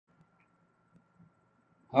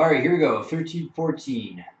All right, here we go.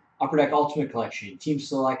 13-14. Upper Deck Ultimate Collection. Team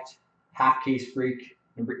Select. Half case break.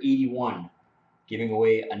 Number 81. Giving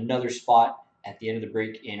away another spot at the end of the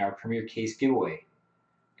break in our Premier Case giveaway.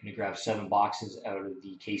 Going to grab 7 boxes out of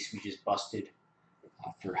the case we just busted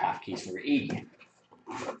for half case number 80.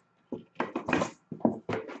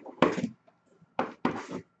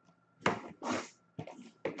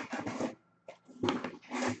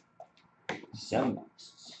 Seven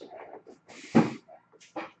boxes.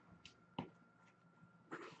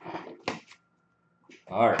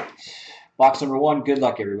 All right. Box number 1. Good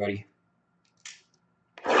luck, everybody.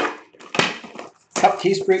 Cup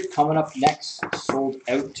case break coming up next. Sold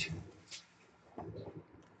out.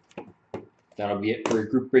 That'll be it for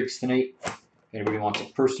group breaks tonight. If anybody wants a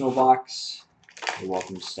personal box, you're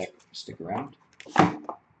welcome to stick around.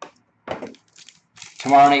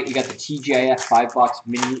 Tomorrow night, we got the TGIF 5-box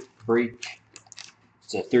mini break.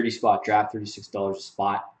 It's a 30-spot draft, $36 a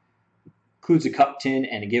spot. Includes a cup tin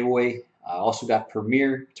and a giveaway. Also got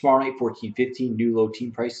Premier tomorrow night, 14-15. New low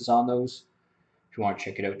team prices on those. If you want to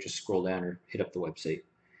check it out, just scroll down or hit up the website.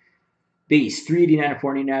 Base,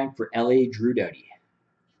 $389.49 for LA Drew Doughty.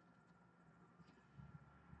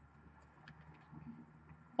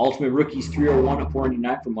 Ultimate Rookies,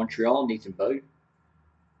 $301.49 for Montreal, Nathan Bug.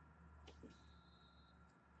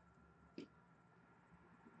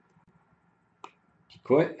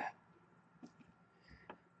 Quit.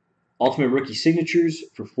 Ultimate Rookie Signatures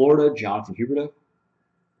for Florida, Jonathan Huberdeau.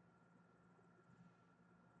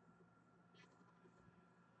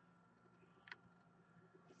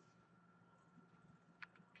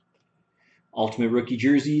 Ultimate Rookie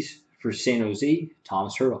Jerseys for San Jose,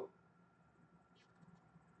 Thomas Hertl.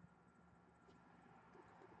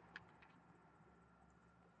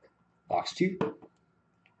 Box 2.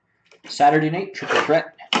 Saturday night, triple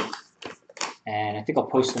threat. And I think I'll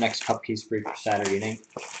post the next cup case break for Saturday night.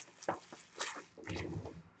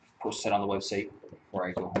 Post that on the website before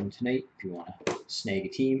I go home tonight if you want to snag a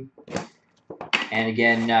team. And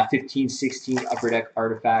again, 15-16 Upper Deck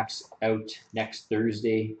Artifacts out next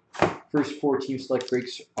Thursday. First 4 team select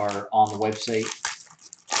breaks are on the website,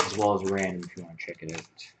 as well as random if you want to check it out.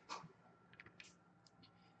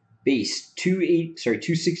 Base,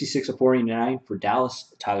 266/489 for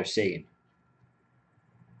Dallas, Tyler Seguin.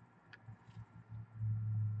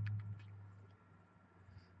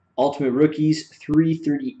 Ultimate Rookies,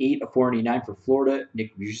 338/489 for Florida,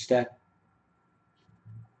 Nick Bjugstad.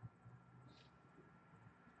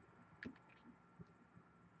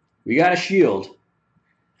 We got a Shield.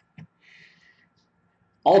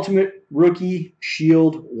 Ultimate Rookie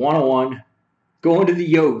Shield 101. Going to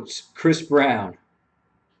the Yotes, Chris Brown.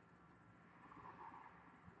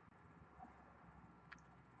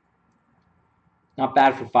 Not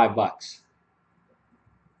bad for $5.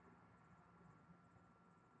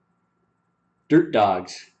 Dirt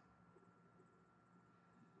Dogs.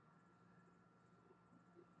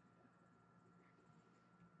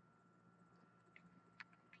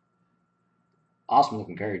 Awesome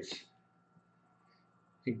looking cards. I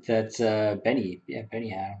think that's Benny. Yeah, Benny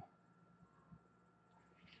had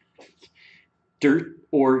him. Dirt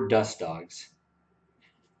or Dust Dogs.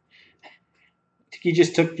 I think he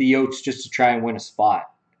just took the Yotes just to try and win a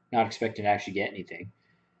spot, not expecting to actually get anything.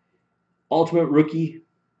 Ultimate Rookie,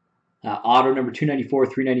 auto number 294,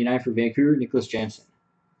 399 for Vancouver, Nicholas Jensen.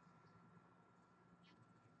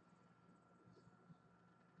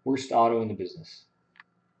 Worst auto in the business.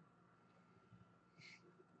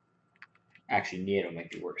 Actually, Nieto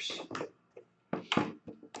might be worse.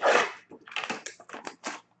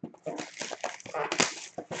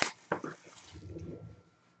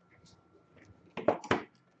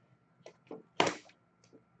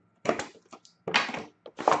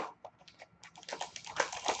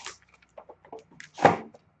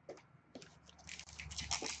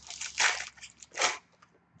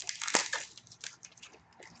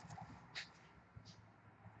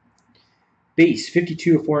 Base,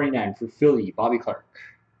 52/489 for Philly, Bobby Clark.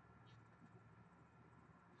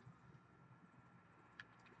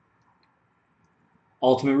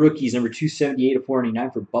 Ultimate Rookies, number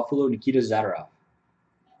 278/489 for Buffalo, Nikita Zadorov.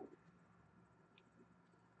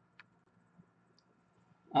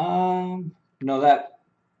 No, that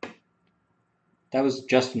was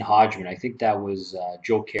Justin Hodgman. I think that was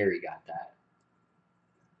Joel Carey got that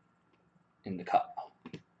in the cup.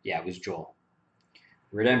 Yeah, it was Joel.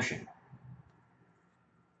 Redemption.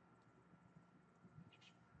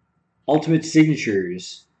 Ultimate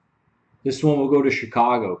Signatures. This one will go to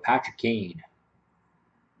Chicago, Patrick Kane.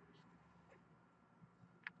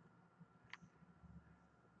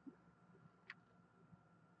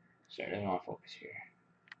 Sorry, I don't want to focus here.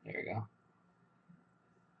 There we go.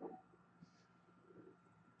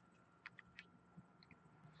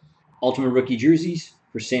 Ultimate Rookie Jerseys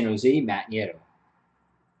for San Jose, Matt Nieto.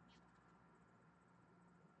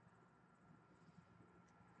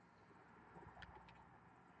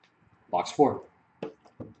 Box 4.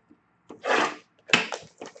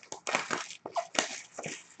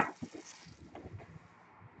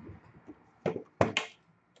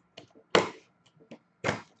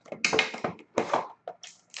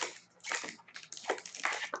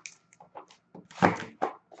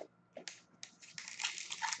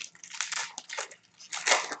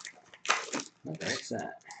 What the heck's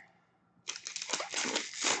that?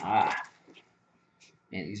 Ah.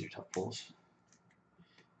 Man, these are tough pulls.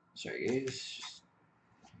 Sorry, guys.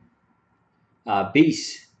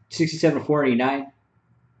 Base, 67 to 489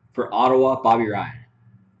 for Ottawa, Bobby Ryan.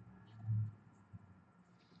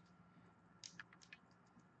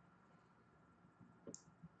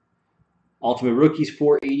 Ultimate Rookies,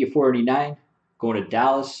 480 to 489. Going to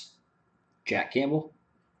Dallas, Jack Campbell.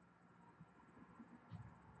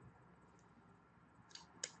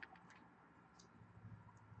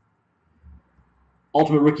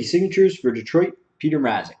 Ultimate Rookie Signatures for Detroit, Peter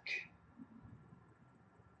Mrazek.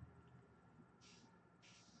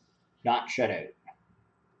 Not shutout.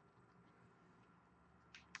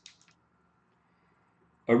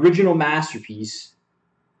 Original Masterpiece,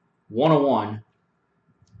 101.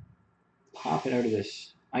 Popping out of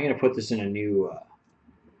this. I'm going to put this in a new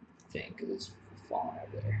thing because it's falling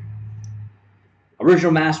out there.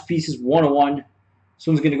 Original Masterpieces, 101. This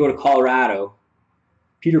one's going to go to Colorado,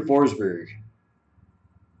 Peter Forsberg.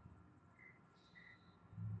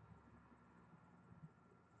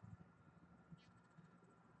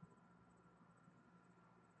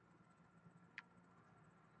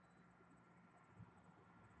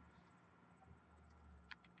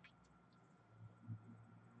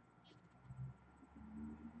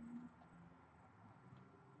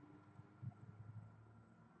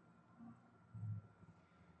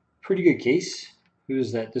 Pretty good case.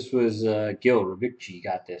 Who's that? This was Gil Ravicci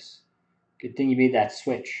got this. Good thing you made that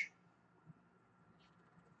switch.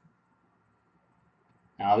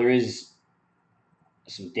 Now there is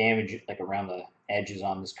some damage like around the edges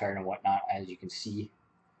on this card and whatnot, as you can see.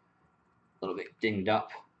 A little bit dinged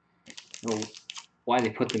up. I don't know why they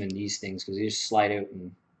put them in these things, because they just slide out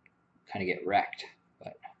and kind of get wrecked.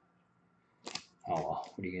 But oh well,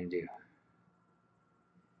 what are you gonna do?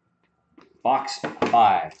 Box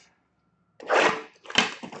 5.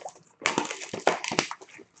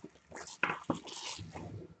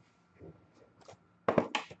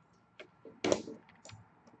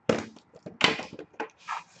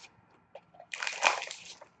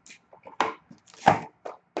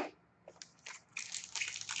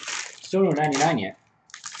 Still no 99 yet.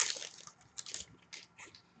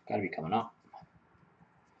 Gotta be coming up.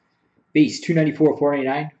 Base, 294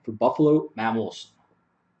 489 for Buffalo, Matt Moulson.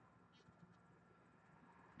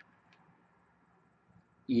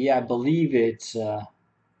 Yeah, I believe it's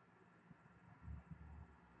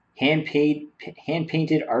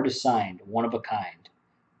hand-painted, artist signed, one of a kind.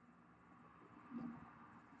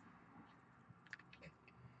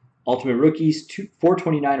 Ultimate Rookies,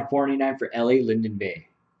 429 to 499 for LA, Lyndon Bay.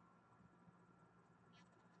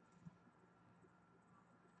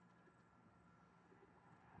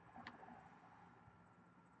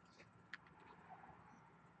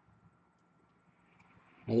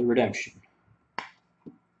 Another redemption.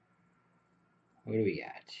 What do we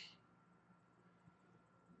got?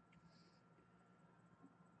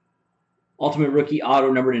 Ultimate Rookie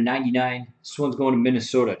Auto number to 99. This one's going to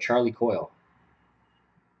Minnesota, Charlie Coyle.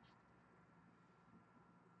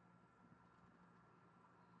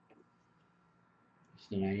 It's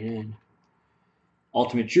the 99.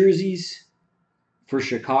 Ultimate Jerseys for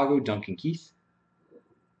Chicago, Duncan Keith.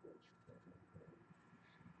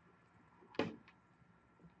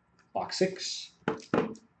 Box 6.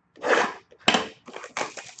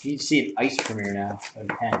 You need to see an Ice Premier now. Out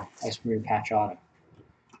of 10. Ice Premier Patch Auto.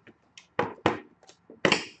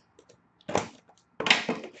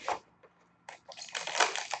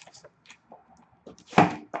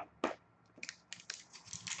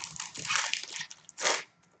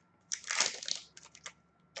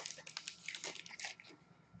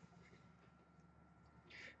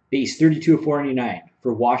 Base, 32 of 499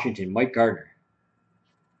 for Washington, Mike Gardner.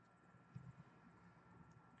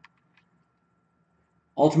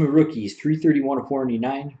 Ultimate Rookies, 331 of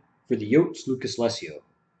 499 for the Yotes, Lucas Lesio.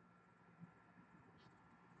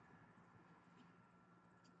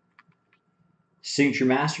 Signature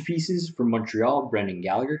Masterpieces for Montreal, Brendan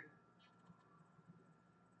Gallagher.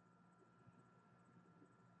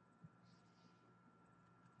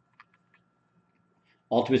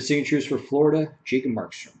 Ultimate Signatures for Florida, Jacob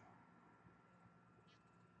Markstrom.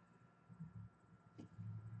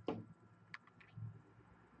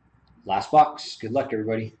 Last box. Good luck,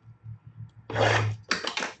 everybody.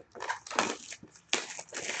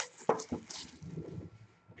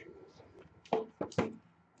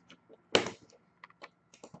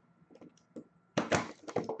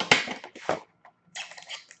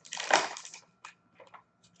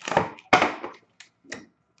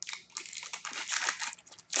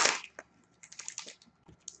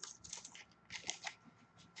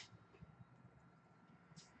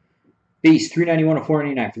 Base 391 of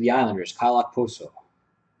 499 for the Islanders, Kyle Okposo.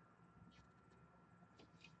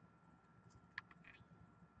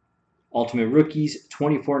 Ultimate Rookies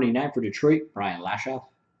 24.99 for Detroit, Brian Lashoff.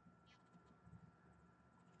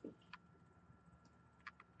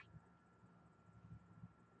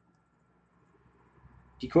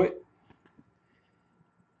 Decoy.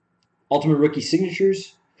 Ultimate Rookie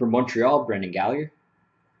Signatures for Montreal, Brendan Gallagher.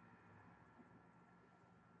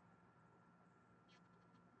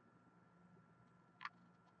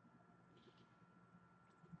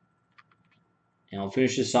 And I'll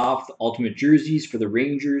finish this off. The Ultimate Jerseys for the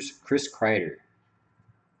Rangers, Chris Kreider.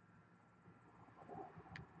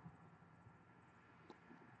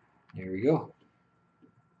 There we go.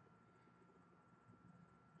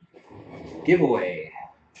 Giveaway.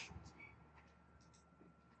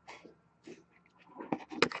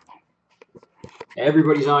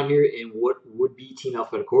 Everybody's on here in what would be team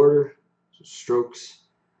alphabetical order. So Strokes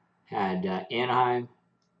had Anaheim,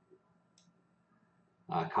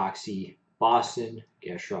 Coxie, Boston,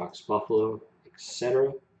 Gashrocks, Buffalo,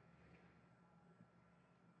 etc.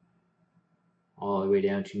 All the way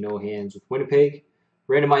down to No Hands with Winnipeg.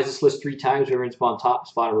 Randomize this list 3 times. Whoever ends on top,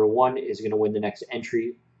 spot number 1 is going to win the next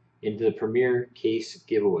entry into the Premier Case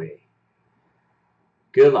giveaway.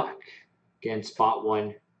 Good luck. Again, spot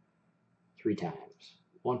 1 3 times.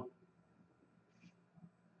 1,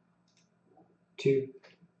 2,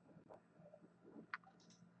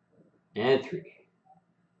 and 3.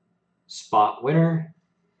 Spot winner,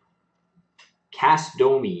 Cass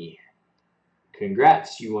Domi.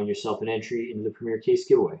 Congrats, you won yourself an entry into the Premier Case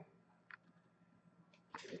giveaway.